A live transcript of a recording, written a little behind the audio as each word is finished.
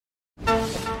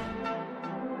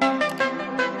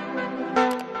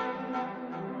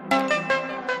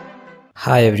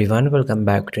Hi everyone, welcome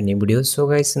back to a new video. So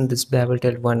guys, in this video I will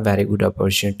tell one very good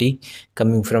opportunity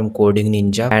coming from Coding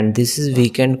Ninja, and this is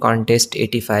weekend contest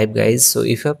 85 guys. So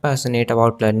if you're passionate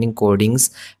about learning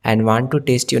codings and want to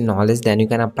test your knowledge, then you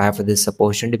can apply for this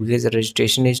opportunity because the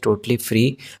registration is totally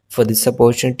free for this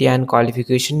opportunity and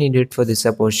qualification needed for this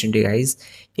opportunity guys.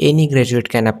 Any graduate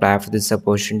can apply for this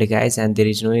opportunity guys, and there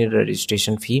is no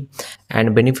registration fee.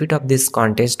 And benefit of this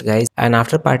contest guys, and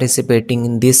after participating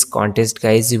in this contest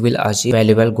guys, you will achieve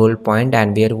valuable gold point,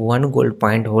 and where one gold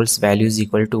point holds value is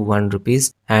equal to 1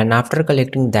 rupees. And after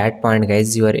collecting that point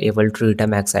guys, you are able to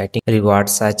redeem exciting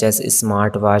rewards such as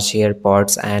smartwatch,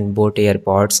 airpods and boat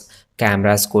airpods,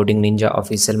 cameras, Coding Ninja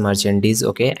official merchandise,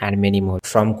 okay, and many more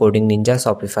from Coding Ninja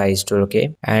Shopify store,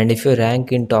 okay. And if you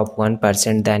rank in top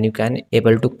 1%, then you can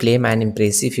able to claim an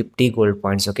impressive 50 gold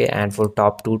points, okay. And for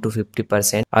top 2 to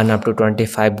 50% earn up to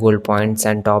 25 gold points,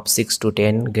 and top 6 to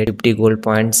 10 get 50 gold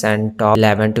points, and top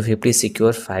 11 to 50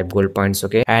 secure 5 gold points,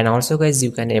 okay. And also guys,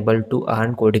 you can able to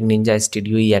earn Coding Ninja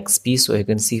Studio EXP. So you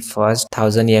can see first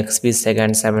 1000 EXP,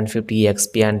 second 750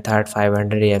 EXP, and third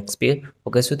 500 EXP.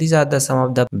 Okay, so these are the some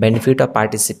of the benefit of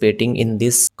participating in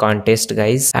this contest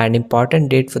guys. And important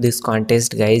date for this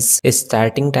contest guys, is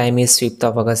starting time is 5th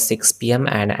of August 6 p.m.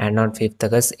 and end on 5th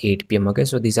August 8 p.m. okay,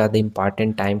 so these are the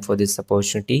important time for this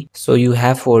opportunity. So you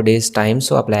have 4 days time,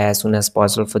 so apply as soon as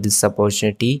possible for this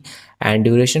opportunity. And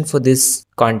duration for this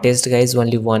contest guys,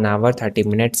 only 1 hour 30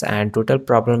 minutes, and total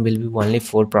problem will be only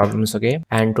 4 problems, okay.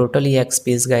 And total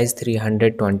EXPs guys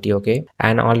 320, okay.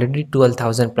 And already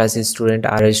 12,000 plus students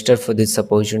are registered for this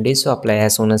opportunity, so apply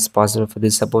as soon as possible for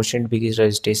this opportunity because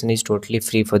registration is totally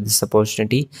free for this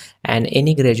opportunity, and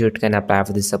any graduate can apply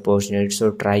for this opportunity.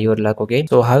 So try your luck, okay.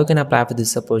 So how you can apply for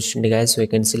this opportunity guys, so you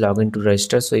can see login to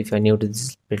register. So if you're new to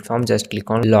this platform, just click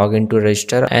on login to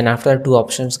register, and after two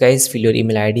options guys, fill your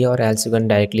email ID or else you can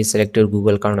directly select your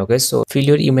Google account, okay. So fill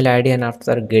your email ID, and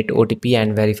after get OTP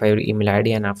and verify your email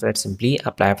ID, and after that simply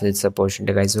apply for this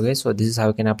opportunity guys, okay. So this is how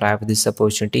you can apply for this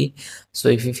opportunity. So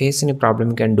if you face any problem,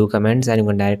 you can do comments, and you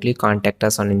can directly contact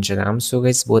us on Instagram. So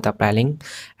guys, both apply link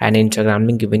and Instagram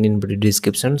link given in video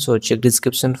description, so check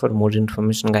description for more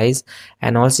information guys.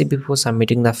 And also before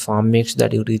submitting the form, make sure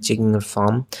that you rechecking your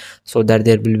form so that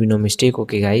there will be no mistake,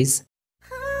 okay guys.